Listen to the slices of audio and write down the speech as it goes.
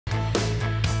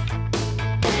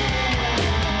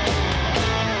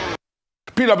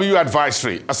PW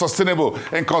Advisory, a sustainable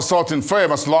and consulting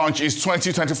firm, has launched its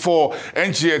 2024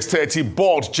 NGX-30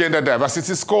 Board Gender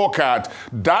Diversity Scorecard.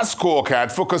 That scorecard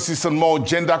focuses on more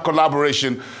gender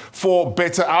collaboration for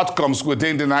better outcomes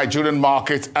within the Nigerian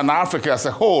market and Africa as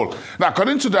a whole. Now,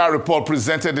 according to that report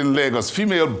presented in Lagos,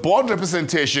 female board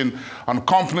representation on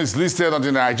companies listed on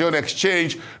the Nigerian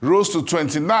exchange rose to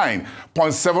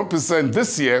 29.7%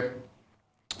 this year,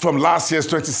 from last year's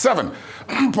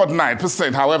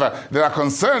 27.9%. However, there are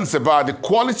concerns about the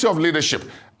quality of leadership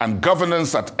and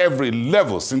governance at every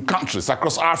levels in countries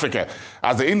across Africa,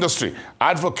 as the industry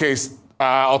advocates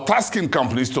or tasking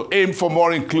companies to aim for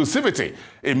more inclusivity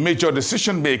in major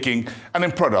decision-making and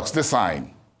in products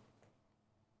design.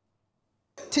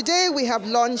 Today we have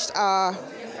launched our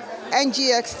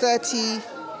NGX-30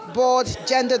 Board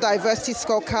Gender Diversity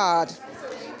Scorecard.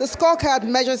 The scorecard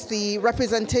measures the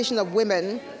representation of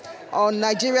women on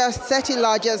Nigeria's 30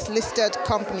 largest listed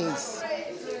companies.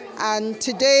 And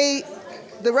today,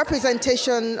 the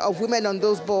representation of women on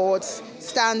those boards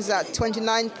stands at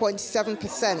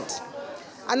 29.7%.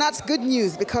 And that's good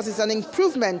news because it's an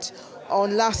improvement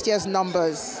on last year's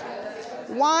numbers.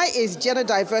 Why is gender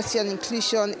diversity and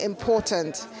inclusion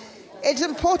important? It's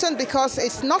important because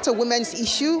it's not a women's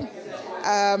issue,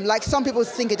 like some people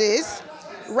think it is.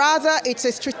 Rather, it's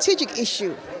a strategic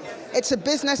issue. It's a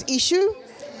business issue.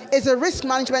 It's a risk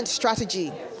management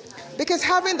strategy. Because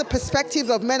having the perspectives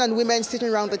of men and women sitting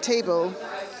around the table,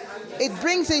 it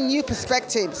brings in new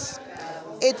perspectives.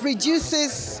 It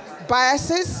reduces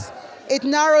biases, it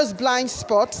narrows blind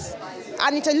spots,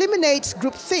 and it eliminates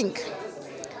groupthink.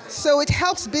 So it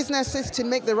helps businesses to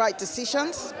make the right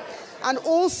decisions, and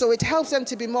also it helps them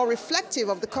to be more reflective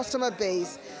of the customer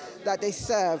base that they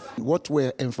serve. What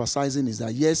we're emphasizing is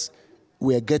that yes,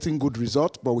 we're getting good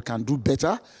results, but we can do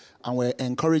better, and we're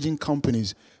encouraging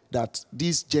companies that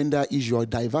this gender issue or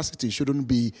diversity shouldn't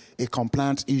be a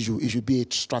compliance issue. It should be a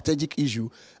strategic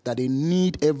issue that they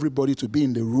need everybody to be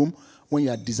in the room when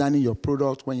you're designing your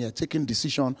product, when you're taking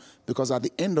decision, because at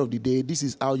the end of the day, this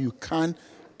is how you can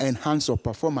enhance your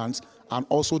performance and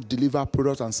also deliver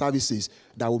products and services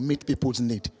that will meet people's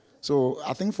need. So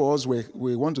I think for us,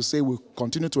 we want to say we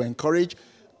continue to encourage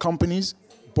companies,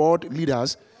 board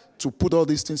leaders, to put all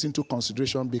these things into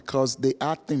consideration because they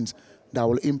are things that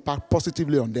will impact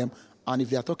positively on them. And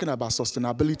if they are talking about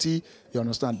sustainability, you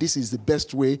understand, this is the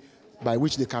best way by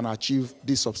which they can achieve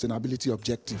this sustainability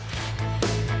objective.